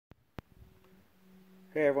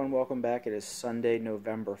Hey everyone, welcome back. It is Sunday,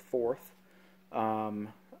 November 4th.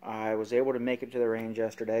 I was able to make it to the range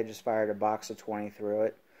yesterday, just fired a box of 20 through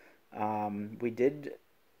it. We did,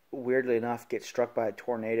 weirdly enough, get struck by a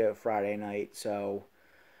tornado Friday night, so,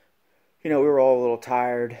 we were all a little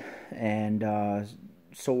tired and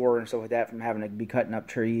sore and stuff like that from having to be cutting up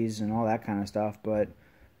trees and all that kind of stuff, but,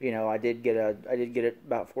 I did get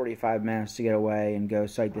about 45 minutes to get away and go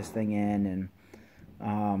sight this thing in and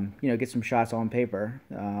get some shots on paper.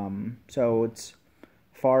 So it's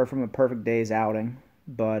far from a perfect day's outing,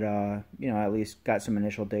 but, at least got some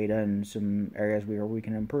initial data and some areas where we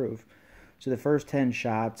can improve. So the first 10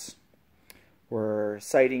 shots were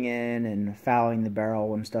sighting in and fouling the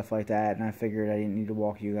barrel and stuff like that, and I figured I didn't need to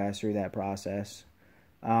walk you guys through that process.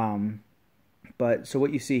 But so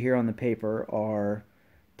what you see here on the paper are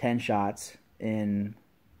 10 shots in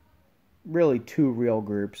really two real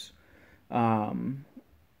groups.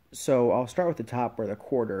 So I'll start with the top where the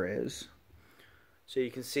quarter is. So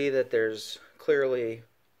you can see that there's clearly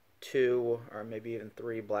two or maybe even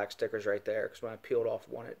three black stickers right there, because when I peeled off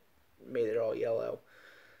one it made it all yellow.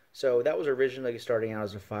 So that was originally starting out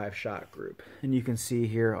as a 5-shot group, and you can see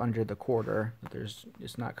here under the quarter that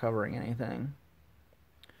it's not covering anything.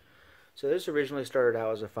 So this originally started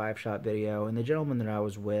out as a 5-shot video, and the gentleman that I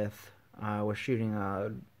was with was shooting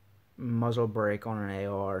a muzzle brake on an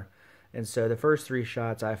AR. And so the first 3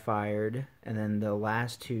 shots I fired, and then the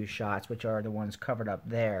last 2 shots, which are the ones covered up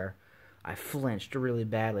there, I flinched really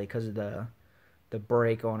badly because of the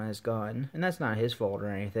brake on his gun. And that's not his fault or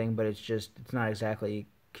anything, but it's not exactly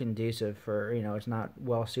conducive for, it's not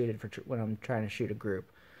well suited for when I'm trying to shoot a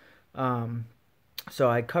group. So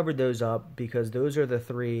I covered those up because those are the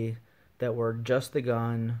 3 that were just the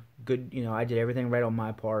gun, good, I did everything right on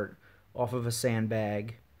my part, off of a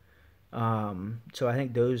sandbag. So I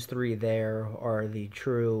think those 3 there are the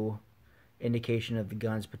true indication of the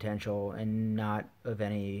gun's potential and not of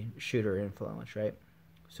any shooter influence, right?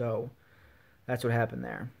 So that's what happened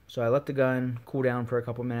there. So I let the gun cool down for a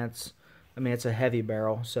couple minutes. I mean, it's a heavy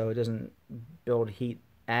barrel, so it doesn't build heat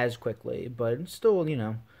as quickly, but it's still,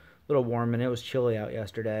 a little warm, and it was chilly out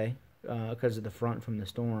yesterday because of the front from the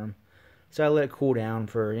storm. So I let it cool down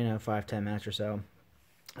for, 5-10 minutes or so.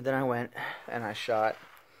 And then I went and I shot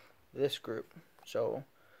this group. So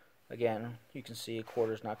again, you can see a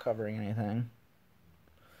quarter's not covering anything.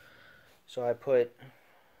 So I put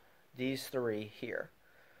these 3 here.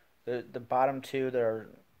 The bottom 2 that are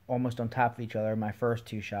almost on top of each other are my first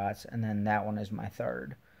 2 shots, and then that one is my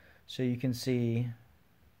third. So you can see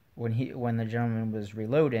when the gentleman was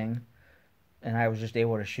reloading, and I was just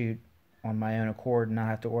able to shoot on my own accord and not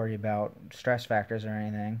have to worry about stress factors or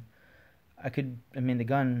anything. The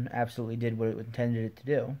gun absolutely did what it intended it to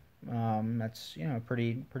do. That's, a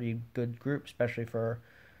pretty good group, especially for,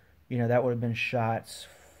 that would have been shots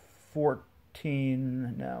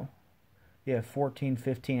 14,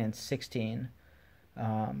 15, and 16.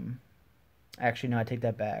 Actually, no, I take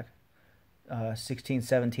that back. 16,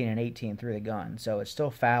 17, and 18 through the gun. So it's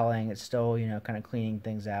still fouling. It's still, kind of cleaning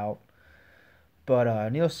things out.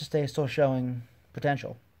 But needless to say, still showing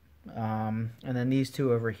potential. And then these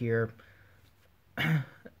 2 over here,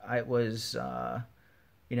 I was,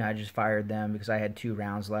 I just fired them because I had 2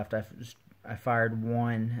 rounds left. I fired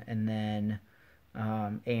one and then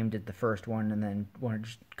aimed at the first one, and then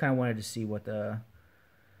wanted to see what the.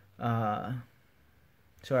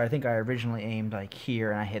 So I think I originally aimed like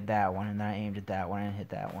here, and I hit that one, and then I aimed at that one and hit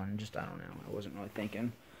that one. I don't know. I wasn't really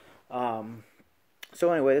thinking.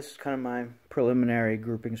 So anyway, this is kind of my preliminary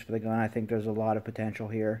groupings for the gun. I think there's a lot of potential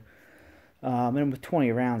here. And with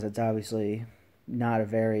 20 rounds, it's obviously not a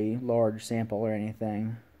very large sample or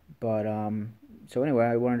anything. But, so anyway,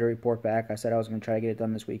 I wanted to report back. I said I was going to try to get it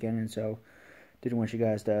done this weekend, and so didn't want you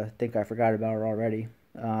guys to think I forgot about it already.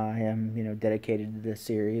 I am, dedicated to this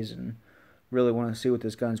series and really want to see what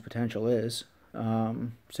this gun's potential is.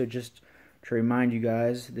 So just to remind you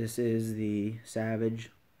guys, this is the Savage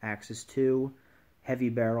Axis 2 heavy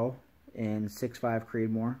barrel in 6.5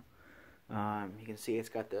 Creedmoor. You can see it's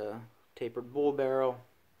got the tapered bull barrel,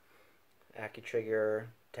 AccuTrigger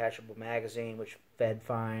detachable magazine, which fed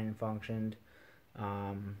fine and functioned.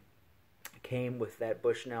 Came with that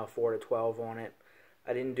Bushnell 4-12 on it.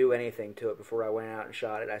 I didn't do anything to it before I went out and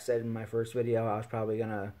shot it. I said in my first video I was probably going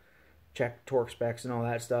to check torque specs and all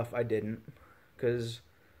that stuff. I didn't, because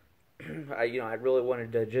I really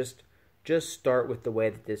wanted to just start with the way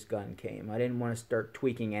that this gun came. I didn't want to start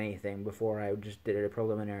tweaking anything before I just did a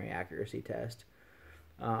preliminary accuracy test.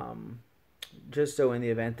 Just so in the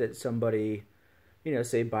event that somebody,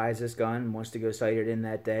 say buys this gun and wants to go sight it in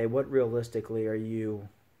that day, what realistically are you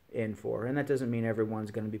in for? And that doesn't mean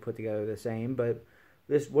everyone's going to be put together the same, but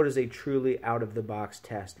what does a truly out of the box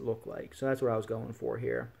test look like? So that's what I was going for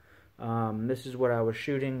here. This is what I was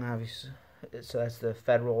shooting, obviously. So that's the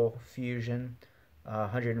Federal Fusion,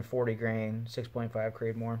 140 grain, 6.5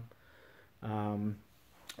 Creedmoor.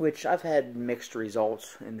 Which I've had mixed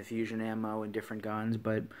results in the Fusion ammo and different guns,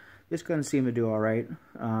 but this gun seemed to do all right.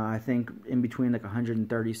 I think in between like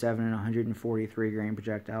 137 and 143 grain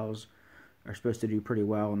projectiles are supposed to do pretty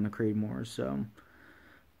well in the Creedmoors. So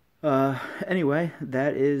anyway,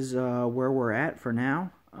 that is where we're at for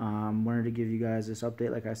now. Wanted to give you guys this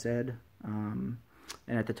update, like I said, and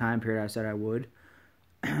at the time period I said I would.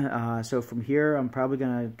 So from here, I'm probably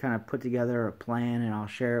going to kind of put together a plan, and I'll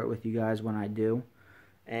share it with you guys when I do.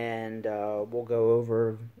 And we'll go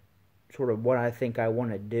over sort of what I think I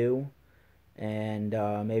want to do, and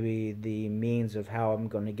maybe the means of how I'm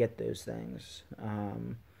going to get those things.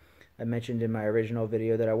 I mentioned in my original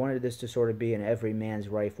video that I wanted this to sort of be an every man's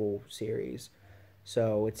rifle series.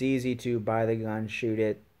 So it's easy to buy the gun, shoot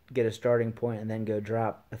it, get a starting point, and then go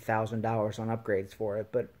drop $1,000 on upgrades for it.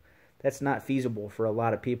 But that's not feasible for a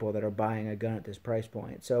lot of people that are buying a gun at this price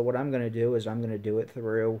point. So what I'm going to do is I'm going to do it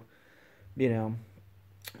through, you know,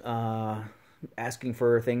 asking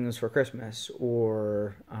for things for Christmas,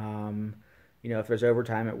 or you know, if there's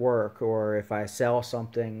overtime at work, or if I sell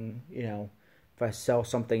something, you know, if I sell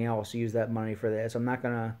something else, use that money for this. I'm not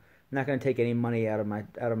gonna take any money out of my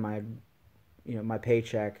you know, my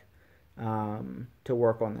paycheck to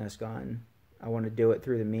work on this gun. I want to do it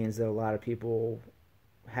through the means that a lot of people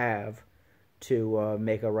have to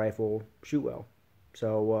make a rifle shoot well.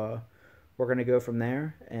 So we're going to go from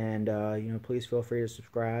there, and you know, please feel free to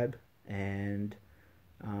subscribe and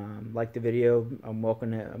like the video. I'm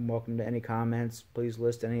welcome to any comments. Please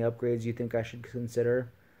list any upgrades you think I should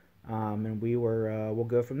consider, and we'll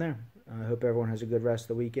go from there. I hope everyone has a good rest of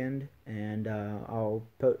the weekend, and I'll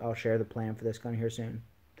share the plan for this gun here soon.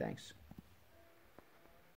 Thanks.